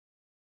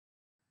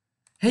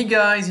Hey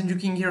guys, Andrew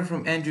King here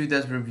from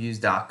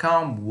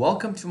andrewdoesreviews.com.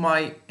 Welcome to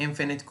my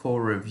Infinite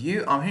Core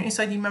review. I'm here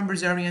inside the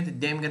members area and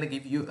today I'm going to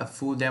give you a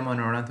full demo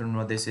and run through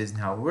what this is and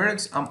how it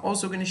works. I'm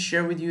also going to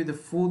share with you the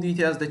full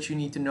details that you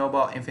need to know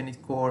about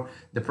Infinite Core,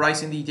 the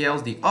pricing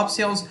details, the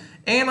upsells,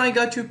 and I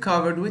got you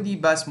covered with the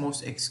best,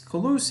 most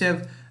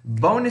exclusive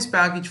bonus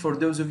package for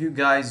those of you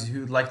guys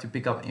who'd like to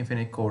pick up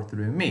Infinite Core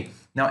through me.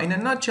 Now, in a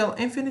nutshell,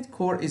 Infinite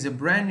Core is a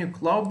brand new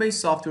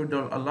cloud-based software that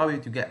will allow you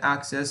to get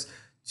access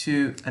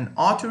to an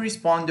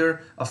autoresponder,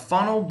 a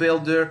funnel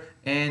builder,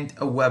 and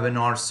a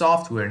webinar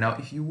software. Now,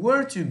 if you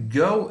were to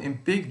go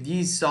and pick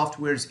these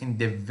softwares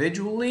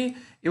individually,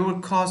 it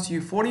would cost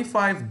you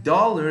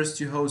 $45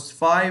 to host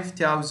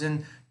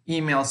 5,000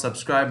 email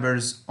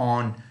subscribers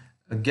on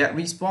a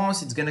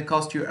GetResponse. It's going to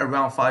cost you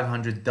around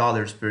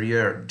 $500 per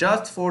year.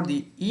 Just for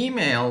the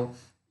email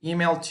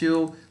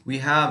tool, we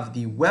have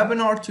the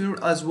webinar tool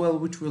as well,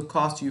 which will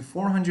cost you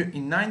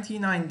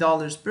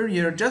 $499 per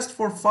year just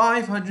for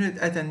 500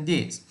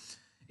 attendees.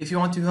 If you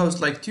want to host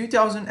like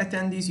 2,000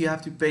 attendees, you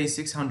have to pay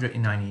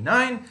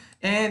 $699.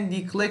 And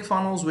the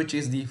ClickFunnels, which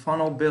is the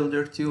funnel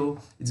builder tool,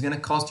 it's going to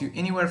cost you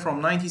anywhere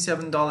from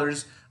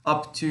 $97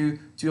 up to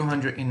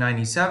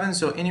 $297.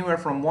 So anywhere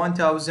from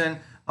 $1,000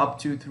 up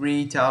to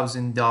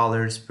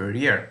 $3,000 per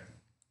year.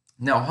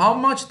 Now, how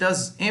much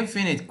does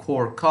Infinite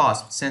Core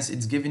cost? Since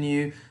it's giving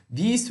you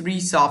these three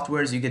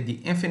softwares, you get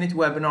the Infinite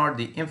Webinar,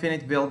 the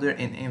Infinite Builder,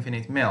 and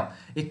Infinite Mail.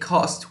 It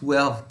costs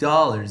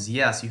 $12.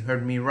 Yes, you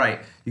heard me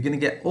right. You're going to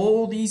get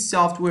all these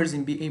softwares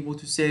and be able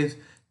to save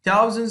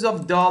thousands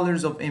of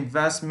dollars of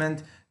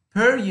investment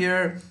per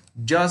year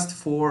just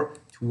for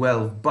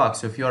 $12.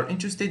 So if you are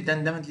interested,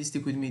 then definitely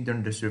stick with me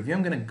during this review.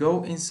 I'm going to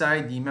go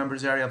inside the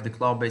members area of the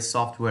cloud-based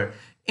software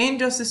in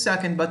just a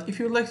second, but if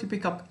you'd like to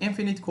pick up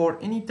Infinite Core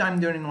anytime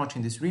during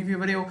watching this review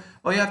video,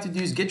 all you have to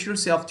do is get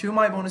yourself to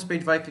my bonus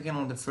page by clicking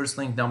on the first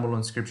link down below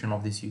in the description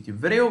of this YouTube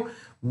video.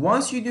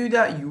 Once you do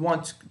that, you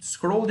want to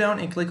scroll down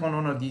and click on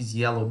one of these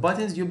yellow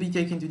buttons. You'll be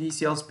taken to the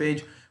sales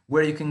page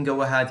where you can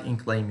go ahead and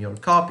claim your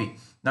copy.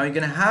 Now you're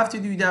going to have to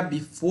do that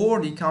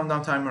before the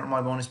countdown timer on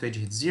my bonus page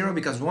hits 0,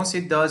 because once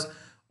it does,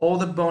 all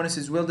the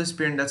bonuses will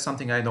disappear, and that's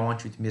something I don't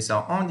want you to miss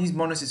out on. These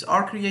bonuses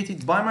are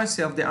created by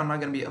myself. They are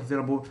not going to be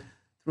available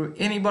through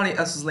anybody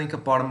else's link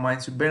apart from mine.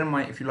 So bear in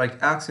mind, if you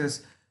like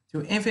access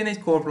to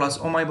Infinite Core plus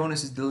all my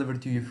bonuses delivered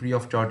to you free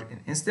of charge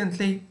and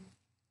instantly,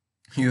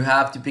 you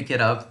have to pick it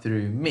up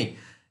through me.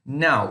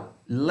 Now,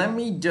 let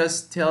me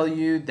just tell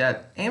you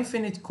that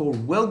Infinite Core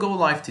will go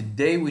live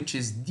today, which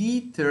is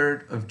the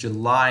 3rd of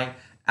July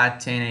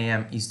at 10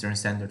 a.m. Eastern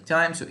Standard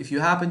Time. So if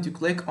you happen to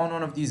click on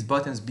one of these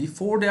buttons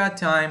before that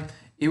time,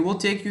 it will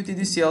take you to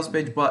the sales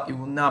page, but it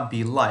will not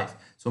be live.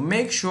 So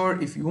make sure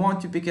if you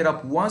want to pick it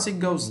up once it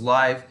goes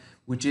live,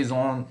 which is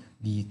on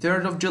the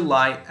 3rd of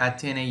July at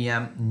 10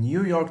 a.m.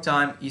 New York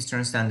time,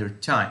 Eastern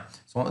Standard Time.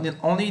 So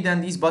only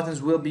then these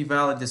buttons will be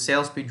valid, the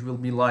sales page will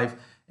be live,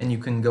 and you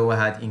can go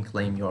ahead and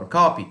claim your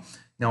copy.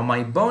 Now,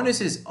 my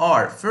bonuses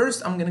are,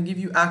 first, I'm going to give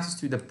you access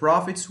to the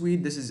Profit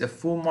Suite. This is a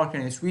full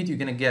marketing suite. You're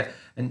going to get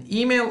an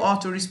email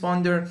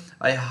autoresponder,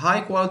 a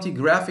high-quality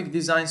graphic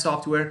design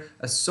software,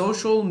 a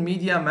social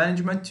media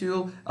management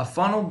tool, a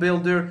funnel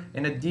builder,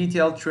 and a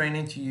detailed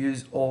training to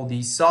use all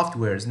these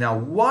softwares. Now,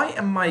 why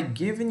am I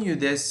giving you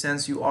this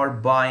since you are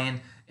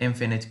buying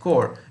Infinite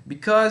Core?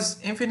 Because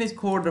Infinite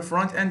Core, the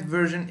front end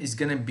version, is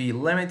going to be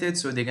limited,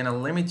 so they're going to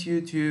limit you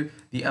to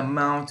the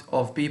amount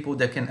of people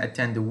that can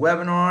attend the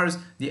webinars,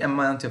 the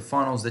amount of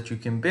funnels that you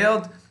can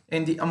build,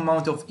 and the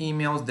amount of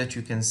emails that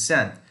you can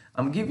send.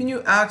 I'm giving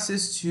you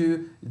access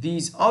to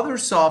these other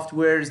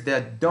softwares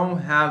that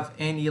don't have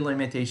any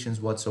limitations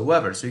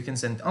whatsoever. So you can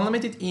send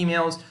unlimited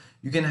emails,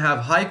 you can have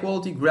high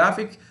quality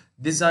graphic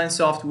design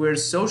software,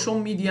 social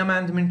media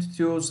management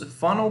tools,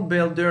 funnel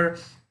builder.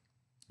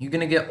 You're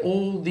going to get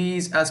all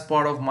these as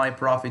part of my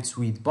Profit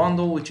Suite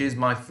bundle, which is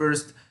my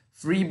first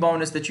free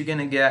bonus that you're going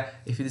to get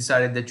if you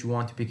decided that you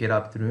want to pick it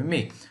up through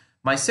me.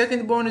 My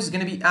second bonus is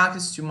going to be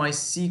access to my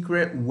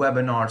secret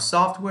webinar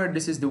software.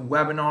 This is the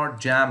Webinar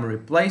Jam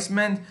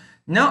Replacement.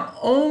 Not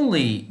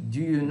only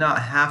do you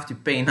not have to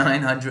pay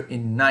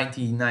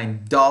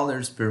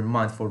 $999 per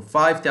month for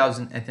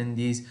 5,000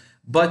 attendees,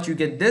 but you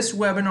get this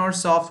webinar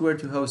software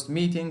to host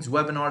meetings,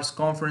 webinars,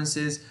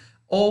 conferences,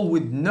 all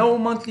with no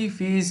monthly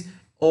fees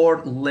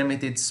or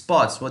limited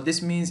spots. What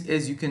this means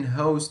is you can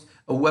host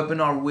a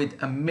webinar with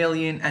 1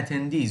 million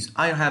attendees.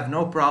 I have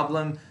no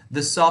problem.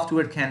 The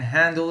software can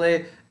handle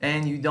it,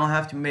 and you don't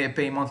have to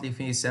pay monthly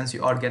fees since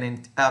you are getting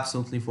it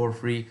absolutely for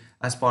free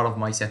as part of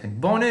my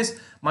second bonus.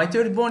 My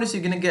third bonus,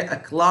 you're gonna get a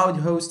cloud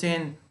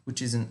hosting, which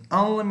is an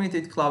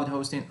unlimited cloud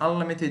hosting,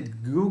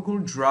 unlimited Google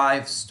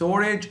Drive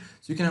storage,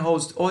 so you can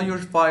host all your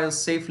files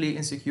safely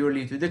and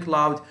securely to the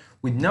cloud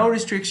with no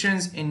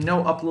restrictions and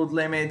no upload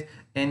limit,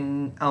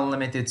 and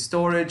unlimited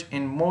storage,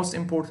 and most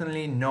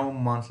importantly, no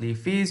monthly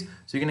fees.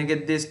 So you're gonna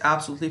get this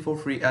absolutely for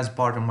free as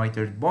part of my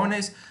third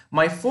bonus.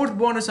 My fourth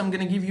bonus, I'm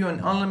gonna give you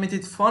an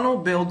unlimited funnel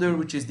builder,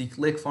 which is the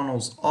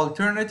ClickFunnels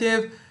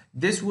alternative.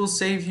 This will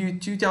save you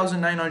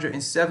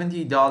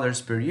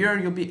 $2,970 per year.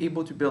 You'll be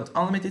able to build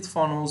unlimited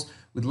funnels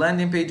with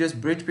landing pages,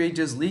 bridge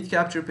pages, lead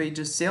capture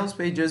pages, sales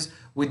pages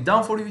with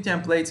done for you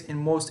templates, and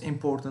most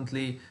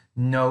importantly,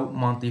 no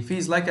monthly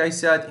fees. Like I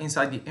said,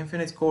 inside the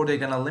Infinite Core, they're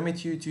gonna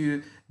limit you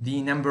to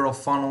the number of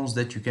funnels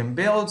that you can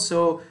build.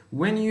 So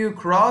when you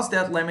cross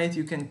that limit,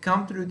 you can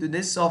come through to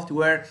this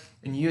software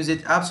and use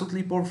it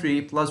absolutely for free.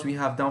 Plus we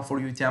have done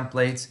for you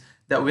templates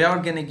that we are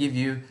gonna give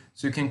you,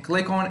 so you can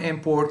click on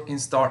import and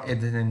start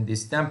editing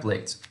these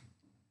templates.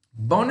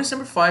 Bonus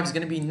number 5 is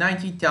gonna be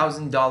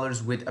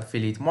 $90,000 with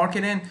affiliate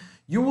marketing.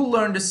 You will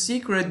learn the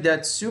secret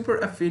that super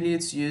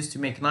affiliates use to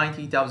make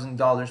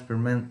 $90,000 per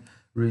month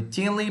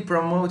routinely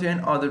promoting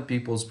other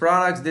people's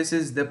products. This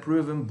is the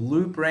proven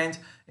blueprint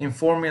and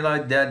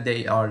formula that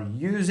they are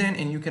using,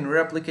 and you can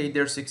replicate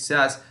their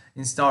success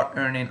and start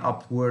earning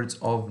upwards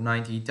of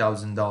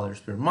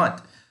 $90,000 per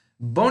month.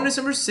 Bonus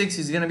number 6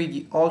 is going to be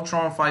the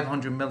Ultron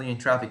 500 million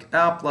traffic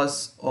app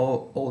plus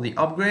all the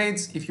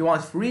upgrades. If you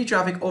want free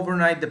traffic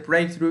overnight, the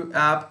breakthrough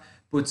app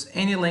puts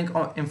any link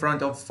in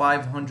front of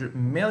 500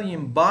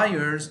 million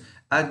buyers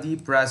at the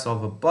press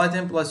of a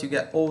button, plus you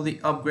get all the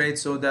upgrades,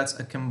 so that's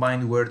a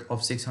combined worth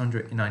of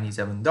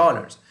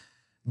 $697.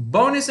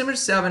 Bonus number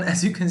 7,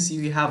 as you can see,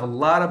 we have a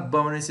lot of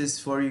bonuses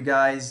for you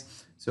guys,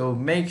 so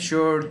make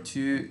sure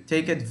to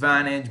take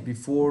advantage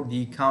before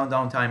the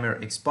countdown timer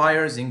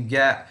expires and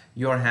get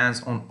your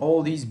hands on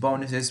all these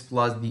bonuses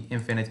plus the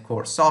Infinite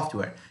Core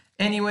software.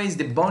 Anyways,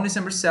 the bonus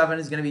number 7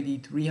 is going to be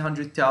the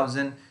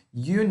 300,000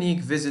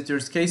 unique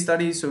visitors case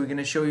study. So we're going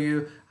to show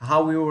you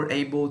how we were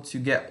able to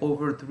get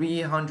over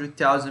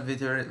 300,000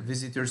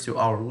 visitors to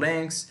our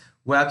links,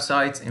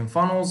 websites, and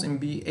funnels, and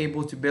be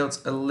able to build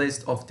a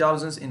list of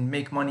thousands and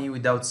make money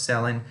without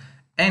selling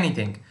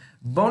anything.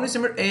 Bonus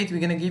number 8, we're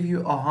going to give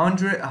you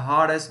 100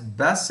 hottest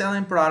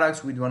best-selling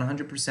products with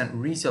 100%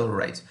 resale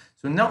rates.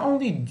 So not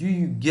only do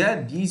you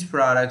get these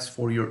products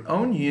for your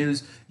own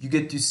use, you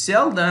get to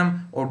sell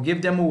them or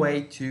give them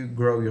away to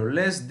grow your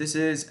list. This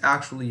is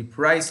actually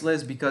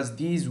priceless because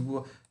these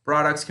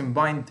products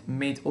combined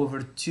made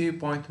over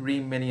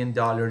 $2.3 million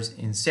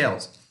in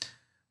sales.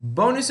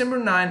 Bonus number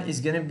 9 is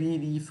going to be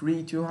the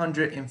free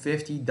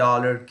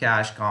 $250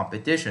 cash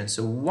competition.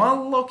 So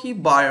one lucky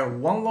buyer,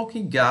 one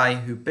lucky guy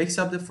who picks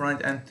up the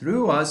front end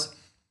through us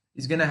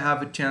is going to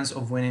have a chance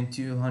of winning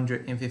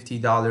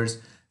 $250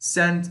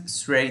 sent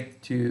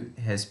straight to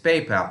his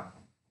PayPal.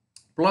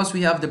 Plus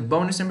we have the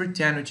bonus number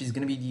 10, which is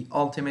going to be the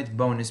ultimate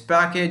bonus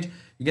package.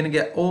 You're going to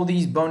get all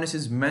these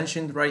bonuses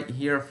mentioned right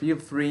here. Feel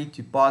free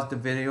to pause the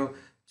video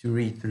to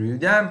read through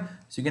them.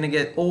 So you're going to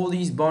get all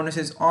these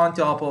bonuses on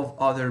top of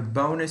other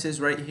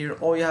bonuses right here.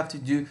 All you have to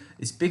do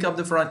is pick up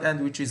the front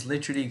end, which is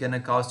literally going to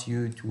cost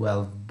you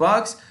 12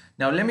 bucks.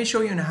 Now let me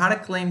show you how to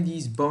claim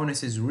these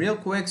bonuses real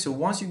quick. So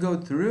once you go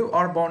through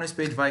our bonus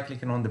page by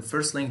clicking on the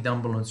first link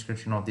down below in the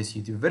description of this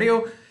YouTube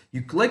video,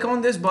 you click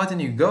on this button,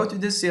 you go to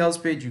the sales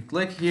page, you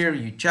click here,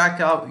 you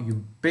check out,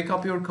 you pick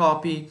up your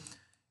copy.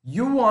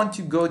 You want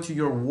to go to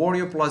your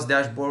Warrior Plus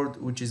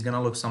dashboard, which is going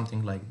to look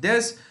something like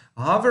this.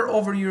 Hover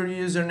over your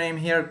username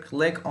here,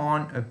 click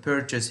on a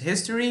purchase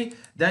history.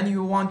 Then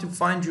you want to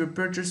find your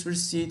purchase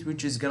receipt,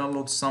 which is going to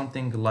look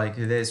something like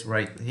this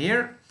right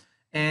here.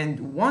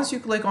 And once you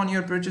click on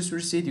your purchase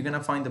receipt, you're going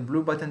to find the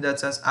blue button that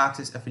says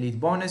Access Affiliate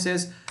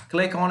Bonuses.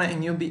 Click on it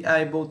and you'll be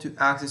able to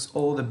access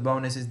all the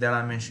bonuses that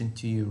I mentioned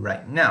to you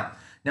right now.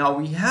 Now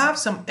we have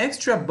some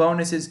extra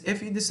bonuses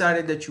if you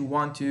decided that you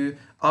want to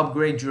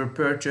upgrade your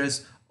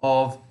purchase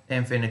of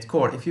Infinite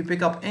Core. If you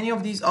pick up any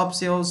of these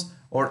upsells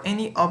or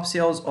any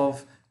upsells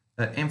of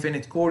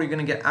Infinite Core, you're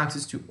going to get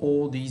access to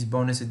all these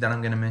bonuses that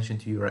I'm going to mention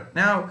to you right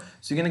now.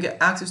 So you're going to get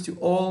access to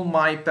all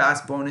my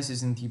past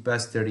bonuses in the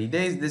past 30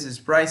 days. This is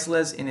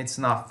priceless and it's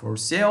not for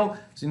sale.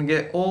 So you're going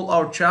to get all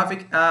our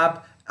traffic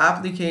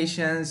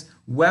applications,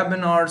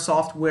 webinar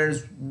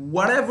softwares,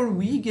 whatever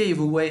we gave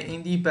away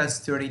in the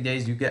past 30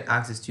 days, you get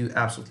access to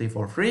absolutely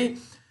for free.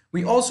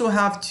 We also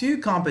have two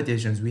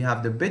competitions. We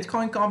have the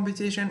Bitcoin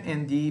competition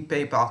and the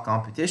PayPal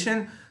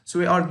competition. So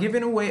we are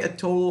giving away a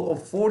total of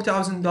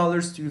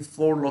 $4,000 to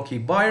 4 lucky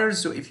buyers.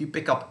 So if you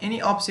pick up any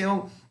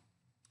upsell,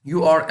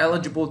 you are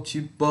eligible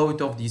to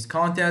both of these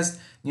contests.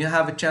 You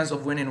have a chance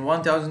of winning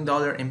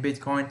 $1,000 in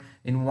Bitcoin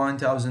and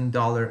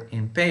 $1,000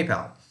 in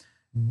PayPal.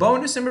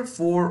 Bonus number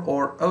 4,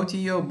 or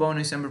OTO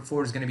bonus number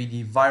 4, is going to be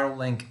the viral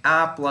link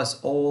app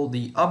plus all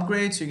the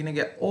upgrades. So you're going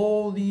to get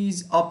all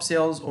these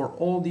upsells or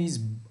all these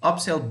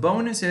upsell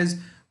bonuses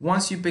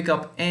once you pick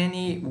up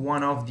any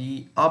one of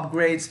the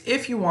upgrades.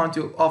 If you want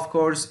to, of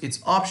course, it's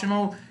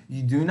optional.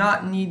 You do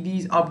not need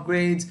these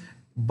upgrades,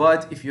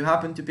 but if you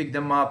happen to pick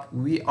them up,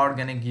 we are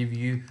going to give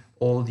you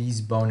all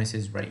these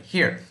bonuses right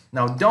here.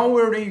 Now, don't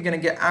worry, you're going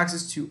to get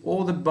access to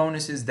all the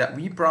bonuses that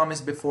we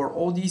promised before,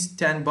 all these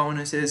 10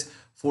 bonuses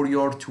for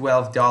your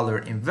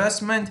 $12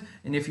 investment.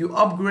 And if you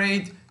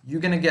upgrade,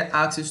 you're going to get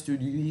access to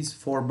these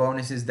 4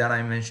 bonuses that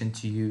I mentioned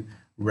to you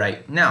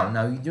right now.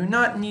 Now, you do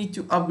not need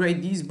to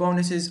upgrade. These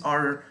bonuses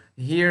are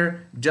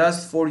here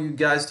just for you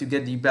guys to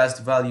get the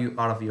best value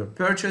out of your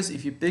purchase.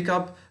 If you pick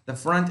up the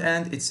front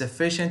end, it's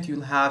sufficient.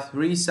 You'll have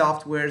 3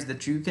 softwares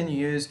that you can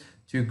use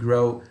to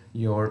grow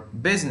your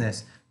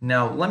business.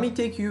 Now let me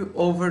take you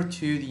over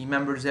to the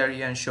members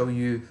area and show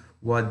you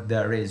what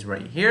there is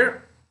right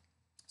here.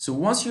 So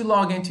once you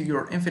log into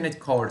your Infinite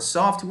Card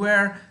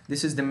software,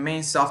 this is the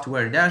main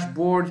software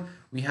dashboard.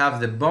 We have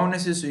the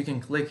bonuses, so you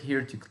can click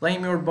here to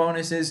claim your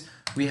bonuses.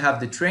 We have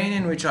the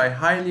training, which I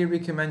highly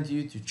recommend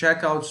you to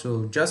check out.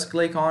 So just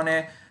click on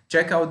it,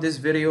 check out this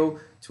video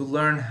to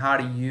learn how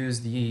to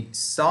use the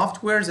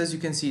softwares. As you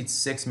can see, it's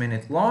 6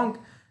 minutes long.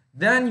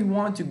 Then you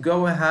want to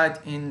go ahead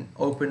and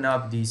open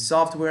up the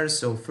software.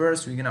 So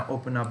first we're gonna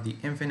open up the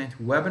Infinite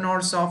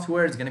Webinar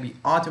software. It's gonna be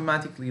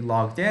automatically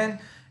logged in,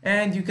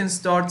 and you can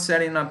start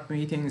setting up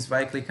meetings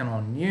by clicking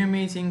on New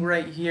Meeting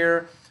right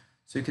here.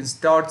 So you can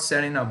start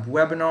setting up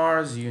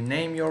webinars. You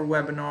name your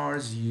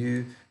webinars.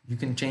 You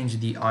can change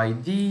the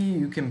ID.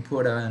 You can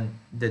put on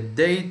the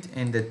date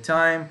and the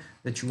time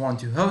that you want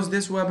to host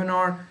this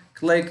webinar.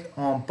 Click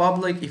on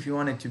public if you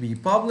want it to be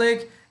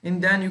public,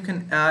 and then you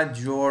can add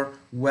your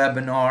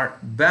webinar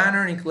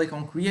banner and click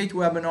on create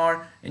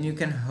webinar, and you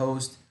can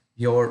host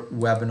your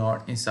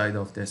webinar inside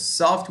of this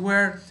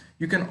software.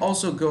 You can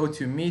also go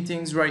to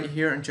meetings right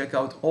here and check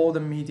out all the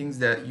meetings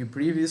that you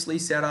previously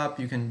set up.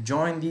 You can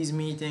join these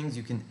meetings,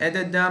 you can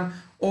edit them,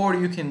 or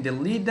you can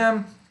delete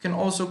them. You can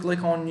also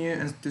click on new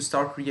and to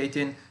start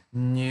creating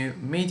new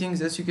meetings.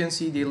 As you can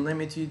see, they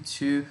limit you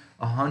to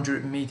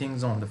 100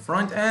 meetings on the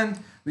front end.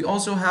 We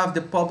also have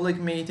the public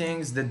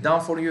meetings, the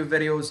done for you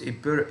videos.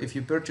 If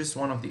you purchase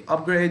one of the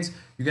upgrades,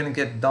 you're gonna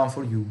get done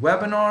for you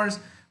webinars.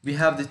 We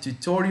have the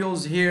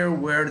tutorials here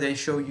where they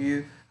show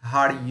you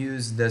how to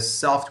use the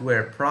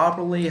software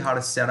properly, how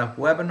to set up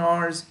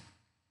webinars,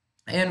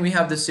 and we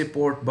have the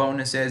support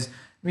bonuses.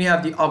 We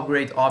have the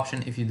upgrade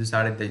option if you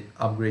decided to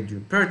upgrade your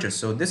purchase.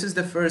 So this is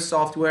the first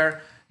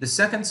software. The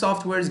second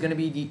software is going to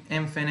be the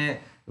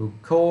Infinite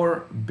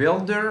Core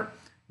Builder.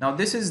 Now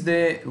this is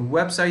the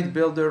website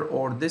builder,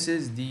 or this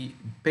is the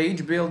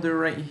page builder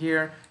right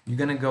here. You're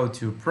going to go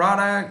to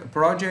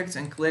projects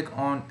and click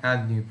on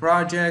add new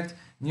project.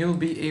 You'll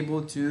be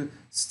able to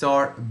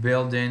start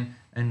building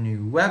a new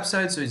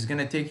website. So it's going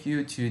to take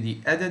you to the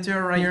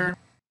editor right here.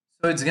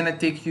 So it's going to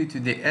take you to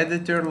the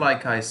editor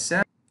like I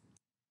said.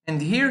 And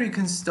here you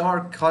can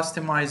start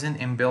customizing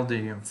and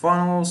building your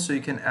funnels. So you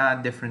can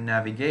add different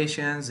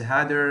navigations,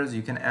 headers,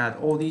 you can add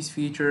all these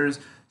features.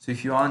 So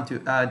if you want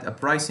to add a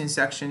pricing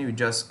section, you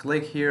just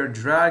click here,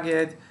 drag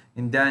it,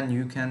 and then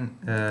you can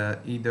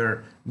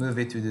either move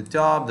it to the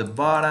top, the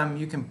bottom.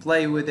 You can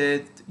play with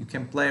it, you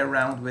can play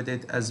around with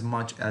it as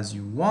much as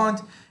you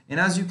want. And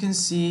as you can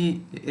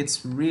see,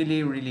 it's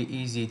really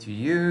easy to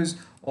use.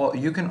 Or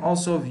you can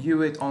also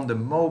view it on the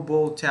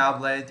mobile,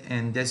 tablet,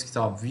 and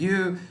desktop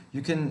view.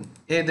 You can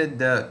edit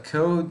the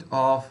code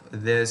of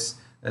this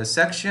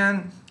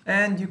section,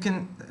 and you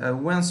can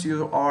once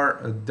you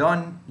are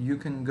done, you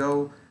can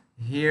go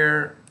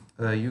here.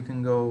 You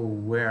can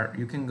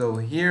go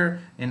here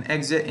and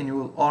exit, and you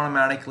will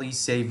automatically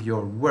save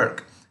your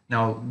work.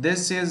 Now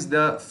this is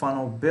the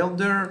funnel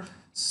builder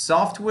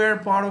software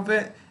part of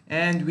it,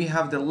 and we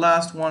have the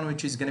last one,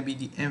 which is going to be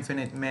the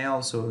Infinite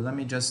Mail. So let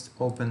me just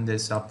open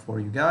this up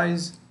for you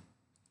guys.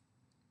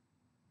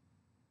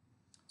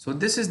 So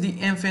this is the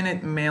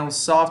Infinite Mail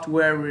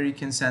software where you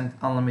can send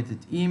unlimited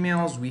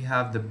emails. We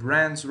have the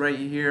brands right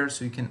here,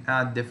 so you can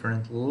add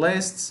different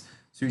lists.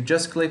 So you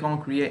just click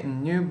on create a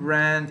new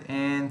brand,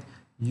 and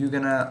you're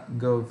gonna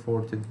go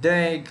for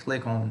today,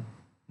 click on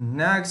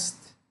next.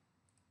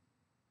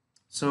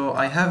 So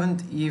I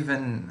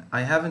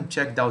haven't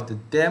checked out the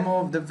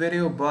demo of the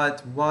video,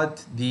 but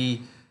what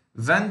the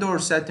vendor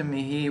said to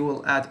me, he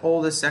will add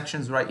all the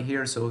sections right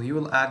here. So he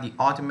will add the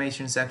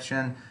automation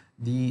section,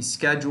 the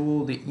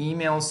schedule, the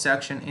email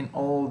section, and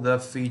all the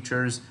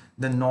features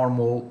the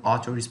normal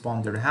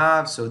autoresponder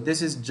have. So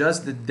this is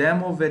just the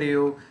demo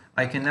video.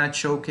 I cannot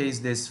showcase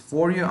this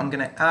for you. I'm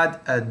gonna add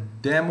a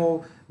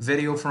demo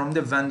video from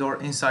the vendor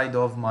inside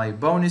of my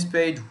bonus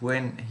page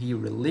when he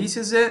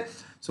releases it.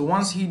 So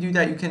once he do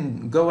that, you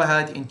can go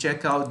ahead and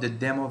check out the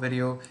demo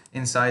video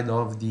inside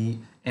of the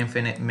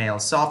Infinite Mail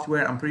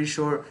software. I'm pretty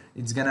sure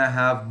it's gonna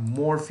have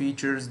more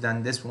features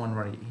than this one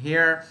right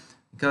here,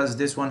 because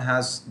this one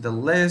has the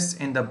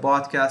list in the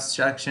podcast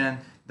section,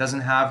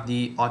 doesn't have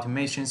the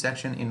automation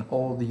section in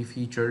all the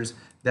features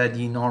that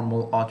the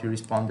normal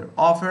autoresponder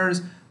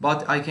offers.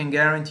 But I can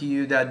guarantee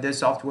you that this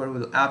software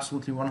will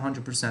absolutely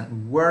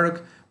 100%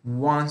 work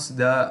once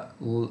the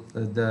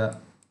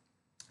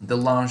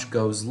launch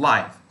goes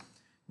live.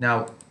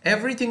 Now,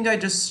 everything I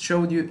just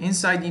showed you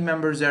inside the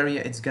members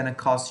area, it's gonna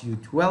cost you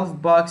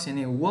 12 bucks, and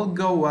it will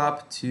go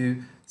up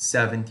to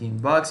 17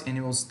 bucks, and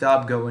it will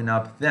stop going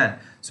up then.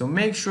 So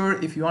make sure,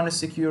 if you want to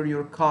secure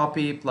your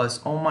copy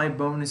plus all my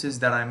bonuses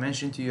that I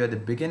mentioned to you at the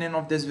beginning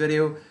of this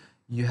video,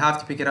 you have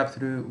to pick it up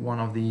through one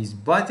of these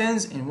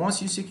buttons. And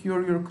once you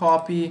secure your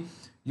copy,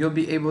 you'll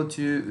be able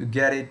to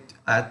get it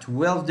at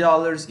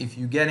 $12 if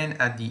you get in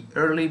at the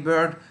early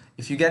bird.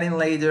 If you get in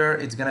later,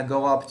 it's gonna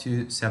go up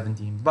to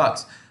 17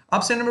 bucks.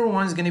 Upsell number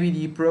one is going to be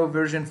the pro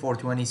version for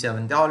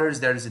 $27.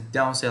 There's a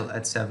downsell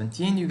at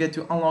 17. You get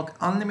to unlock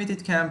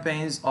unlimited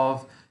campaigns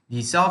of the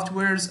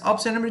softwares.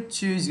 Upsell number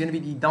two is going to be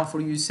the done for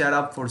you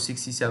setup for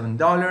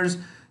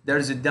 $67.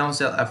 There's a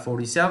downsell at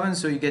 47.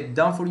 So you get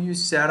done for you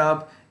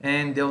setup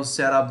and they'll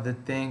set up the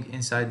thing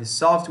inside the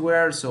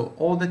software. So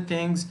all the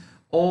things,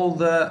 all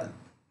the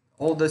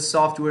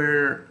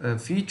software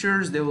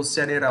features, they will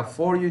set it up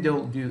for you.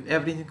 They'll do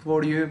everything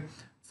for you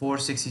for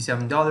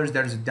 $67.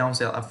 There's a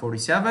downsell at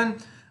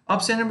 47.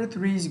 Upsell number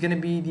three is going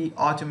to be the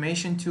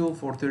automation tool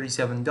for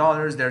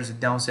 $37. There's a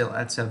downsell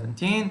at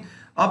 17.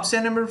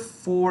 Upsell number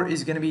four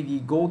is going to be the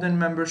golden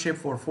membership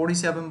for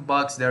 47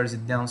 bucks. There's a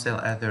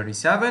downsell at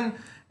 37.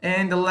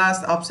 And the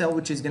last upsell,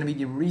 which is going to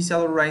be the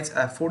reseller rights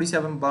at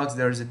 47 bucks.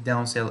 There's a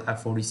downsell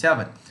at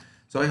 47.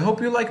 So I hope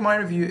you like my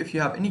review. If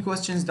you have any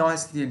questions, don't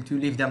hesitate to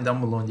leave them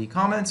down below in the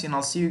comments, and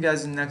I'll see you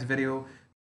guys in the next video.